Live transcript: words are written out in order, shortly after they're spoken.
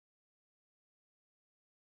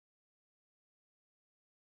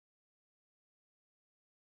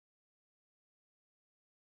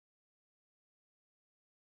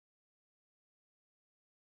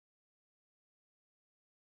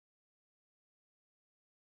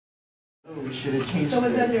Oh, we should have changed So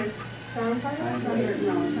it's it. under sound part? Under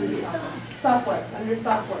software. Under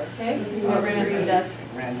software, okay? Go random desk.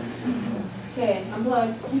 Random. Okay,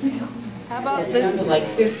 unplug. How about It this sounded like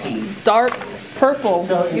 50. dark purple?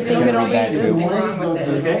 So You think it'll be that's this?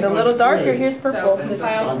 okay. It's a little darker. Here's purple. So the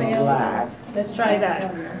file failed. Black. Let's try that.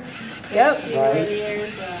 Yep. Right.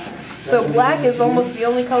 So black is almost the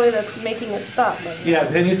only color that's making it stop. Yeah,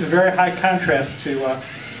 it needs a very high contrast to be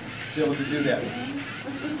able to do that.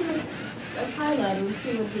 Let's highlight and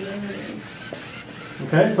see what the error is.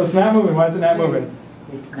 Okay, so it's not moving. Why is it not moving?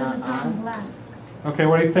 It's not on. black. Okay,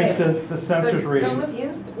 what do you think the sensor's reading?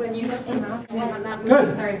 When you lift the mouse, it will not move.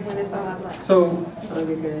 Good. Sorry, when it's on black. So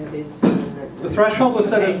the threshold was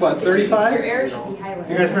set as what, 35? Your error should be highlighted.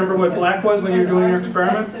 You guys remember what black was when you were doing your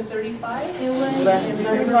experiments? Set to 35? It was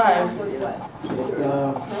 35. Was what?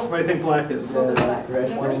 What do you think black is? What was black? We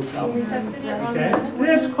tested it on Okay, the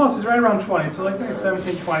yeah, it's close. It's right around 20. So like maybe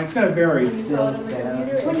 17, 20. It's going to vary. when you saw it on the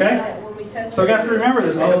computer. Okay. When we tested So you have to remember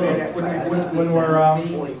this when we're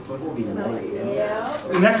It's supposed to be the light. Yeah.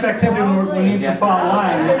 the next activity when we need to follow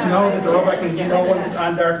line. We know that the robot can know when it's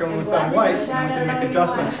on dark and when it's on white, and we can make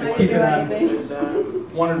adjustments to keep it on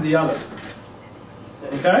one or the other.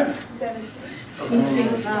 Okay?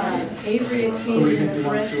 Avery is changing the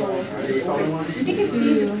threshold. You think it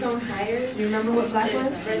sees its own tires? Do you remember what black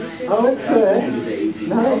was? Registered? Oh, it could.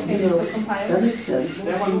 No, Okay, you know, so compile. that makes sense.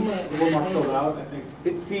 That one, a little more filled out, I think.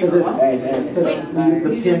 Because the You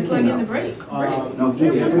pin didn't plug in the came brake. out. No, he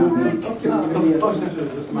didn't.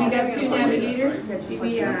 We got two navigators. See,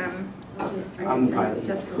 we I'm the pilot.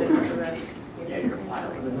 adjusted it so that.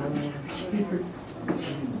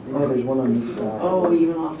 Oh, there's one on this side. Oh, you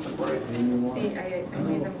even lost the board. See, I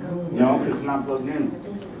made them go. No, it's not plugged in.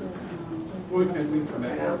 We can come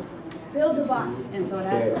back out. Build a bot. And so it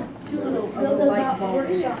has two little Build a light bot bulbs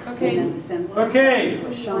in it. workshop. Okay. And then the sensor Okay.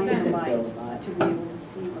 shines the light to be able to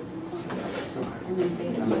see what's in front of it. And then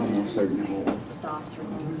basically it stops or The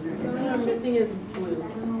only one I'm missing is blue. I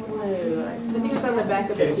think it's on the back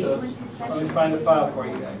of the Okay, so key. let me find the file for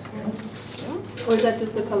you guys. Or is that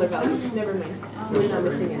just the color value? Never mind. We're not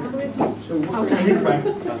missing it. Okay. You're fine.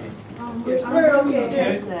 We're okay.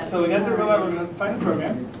 Okay, so we got the robot, we're going to find the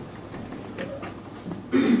program.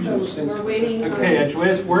 So we're waiting. Okay, the way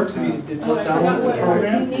this works, it Oh, I downloads forgot the what our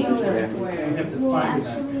program. team names are. And you have to find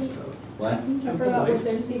that. I forgot what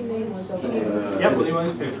their team name was. Yep, we'll do one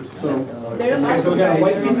of these papers. They're Okay, so we got a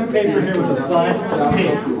white piece of paper here with a black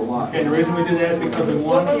pink. Okay, the reason we do that is because we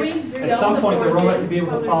want, at some point, the robot to be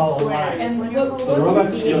able to follow a line. And what So the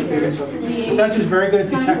robot, the the sensor's very good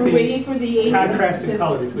at We're detecting waiting for the contrasting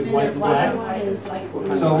color between white and black.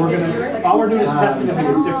 So we're gonna, all we're doing is testing if we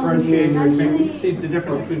can differentiate or make, see the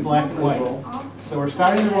difference between black and white. So we're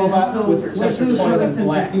starting the robot with the sensor pointed at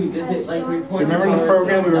black. So remember in the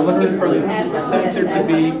program, we were looking for the sensor to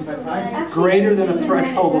be greater than a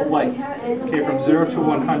threshold of light, okay, from 0 to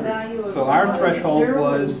 100. So our threshold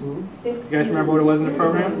was, you guys remember what it was in the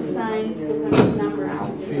program?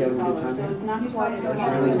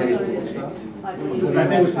 I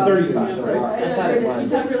think it was 35, right?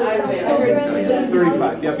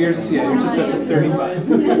 35, yep, yours is, yeah, yours is set to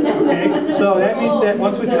 35. Okay, so that means that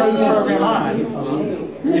once we turn the program on,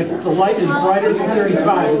 if the light is brighter than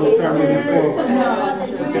 35, it'll start moving forward.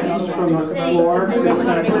 From the floor to the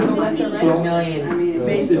sensor. So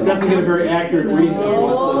it doesn't get a very accurate reading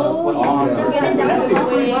of what the arms are. That's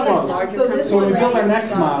pretty close. So when we build our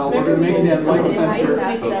next model, we're going to make that light sensor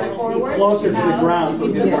closer to the ground so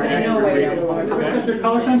we get more accurate reading. Okay, put your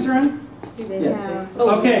color sensor in? Yes.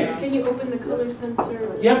 Okay. Can you open the color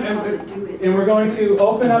sensor? Yep, and we're going to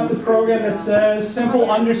open up the program that says simple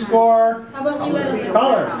underscore How about we let it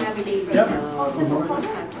color. navigate? Yep. Oh, simple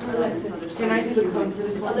color? Can I do the code?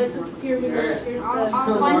 This is here, here's the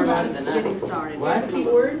getting started. What?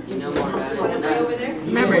 keyword. You know more about it than Way over there.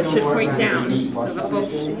 Remember, it should point down. So the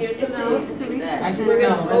folks. Here's the mouse. Actually, We're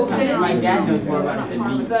gonna open my dad knows more about it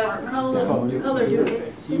than me. the color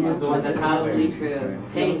sensor. He was the one that probably could.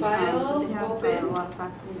 Hey, File, open.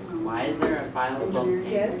 why is there a file above paper?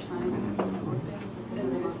 Yes.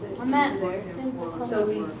 I'm at simple color. So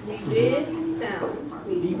we did sound.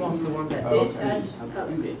 He wants the one that Did touch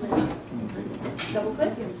color. Double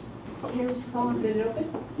click. Here's song. Did it open?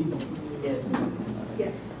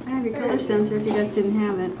 Yes. I have your color sensor if you guys didn't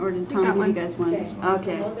have it, or did Tom give you guys one?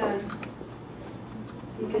 Okay. Well done.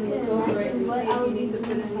 You can look over it and see if you need to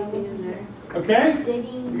put anything in there. Okay?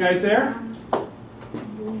 Sitting. You guys there?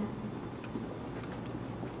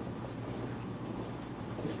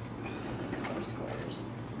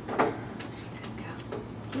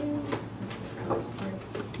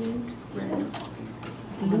 Pink, red,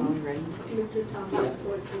 blue, Mr. Thomas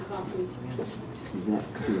poured some coffee.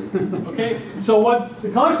 Okay, so what the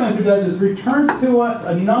color sensor does is returns to us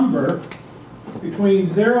a number between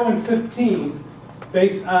 0 and 15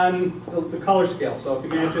 based on the color scale. So if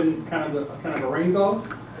you imagine kind of a rainbow,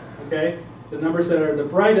 okay, the numbers that are the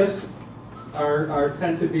brightest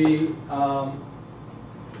tend to be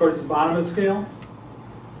towards the bottom of the scale,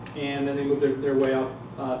 and then they move their way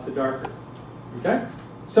up to darker. Okay,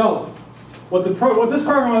 so what this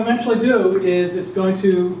program will eventually do is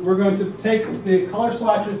we're going to take the color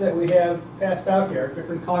swatches that we have passed out here,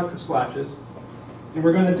 different color swatches, and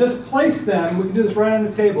we're going to just place them. We can do this right on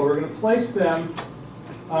the table. We're going to place them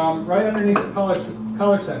right underneath the color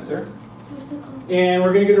sensor, and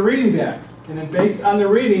we're going to get a reading back. And then based on the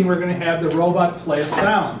reading, we're going to have the robot play a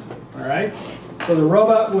sound. All right. So the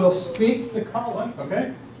robot will speak the color.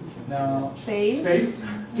 Okay. Now space.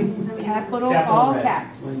 Capital, all red.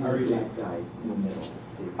 caps. R-E-D.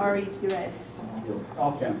 R-E-D red.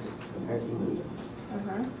 All caps.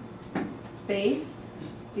 Space.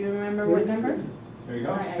 Do you remember what number? There you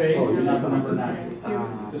go. Space. And that's the number 9.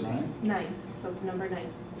 Just 9. 9. So number 9.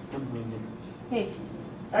 Hey,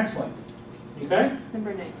 Excellent. Okay.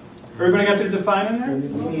 number 9. Everybody got their define in there?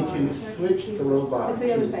 We need to switch the robot What's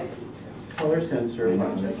the other to side? color sensor.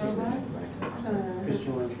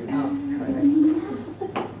 Christian, why don't you try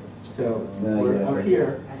that? So we're up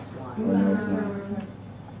here.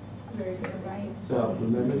 So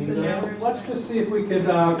remember these are? Let's just see if we could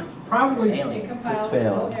probably. It's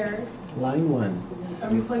failed. Line 1. Are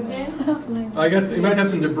we plugged in? You might have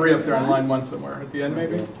some debris up there on line 1 somewhere at the end,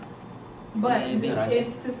 maybe. But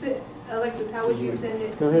Alexis, how would you send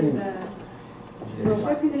it Go to ahead and- the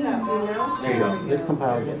robot? Do you know? There you go. Let's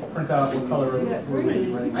compile it. Print out what color we're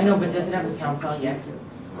making. I know, but does it have a sound file yet?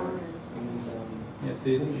 Yeah,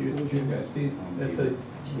 see, this is you guys see that says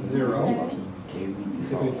 0. See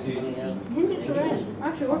if we can see.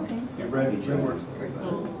 Actually, or pink. Yeah, red works.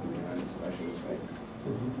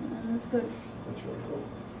 That's good.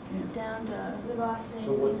 Down to a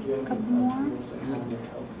couple more.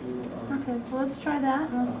 Okay, well, let's try that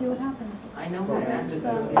and let's see what happens. I know what that's.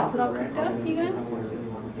 So, is it all cooked up, you guys?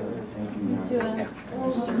 Let's do it.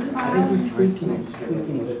 I think he's tweaking it.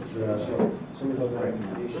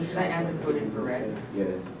 So should I add the code infrared?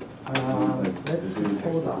 Yes. Let's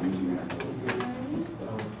hold on.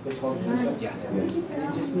 It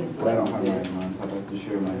just means I don't have it on. I'd like to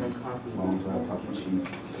share my mom's laptop machine.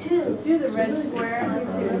 Do the red square. Let's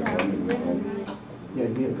see what happens. Yeah, you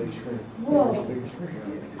need a big screen. Whoa.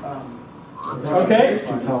 Okay,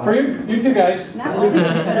 for you two guys. Now, do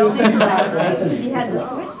the same process. he had the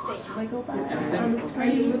switch thing. Lego back on the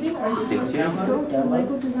screen. Go to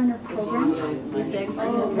Lego Designer Program. See if the X Oh.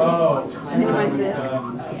 minimize this.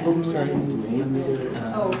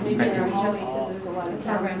 Oh, maybe there just says there's a lot of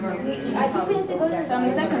program. I think we have to go to So on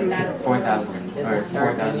the second, that's 4,000 or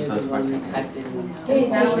 4,000 so far. Is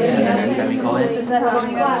Semicolon. that how long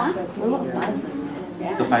you guys want?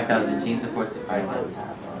 So 5,000. Change the 4 to 5,000.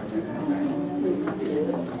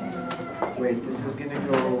 Wait, this is gonna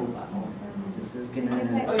go. This is gonna.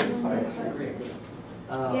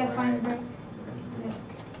 Yeah, fine, break.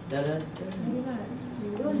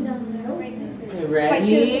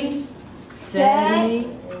 Ready, Set,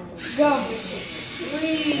 go.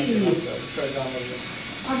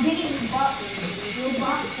 I'm getting the box.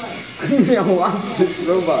 Robot play. Watch this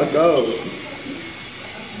robot go.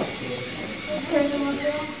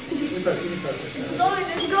 It's going,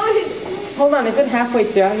 it's going. Hold on, is it halfway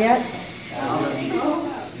through yet?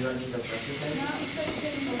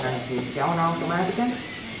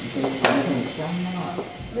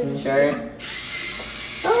 Sure. Turn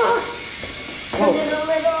it a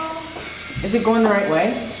little. Is it going the right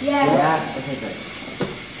way? Yeah. Okay, good.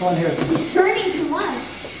 He's turning too much.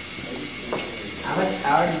 How much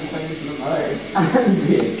power did you put into the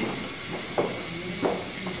motor?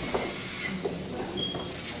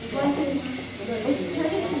 It's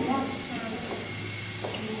turning too much.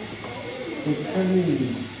 It's turning.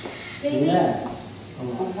 Baby. Yeah. A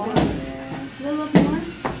little more.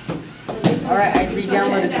 Alright, I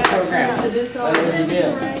re-downloaded the program. What did you do?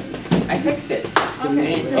 I fixed it.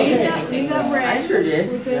 Okay, so we got red. I sure did.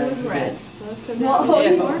 We're good with red. Well, Yeah,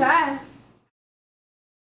 he's but- fast.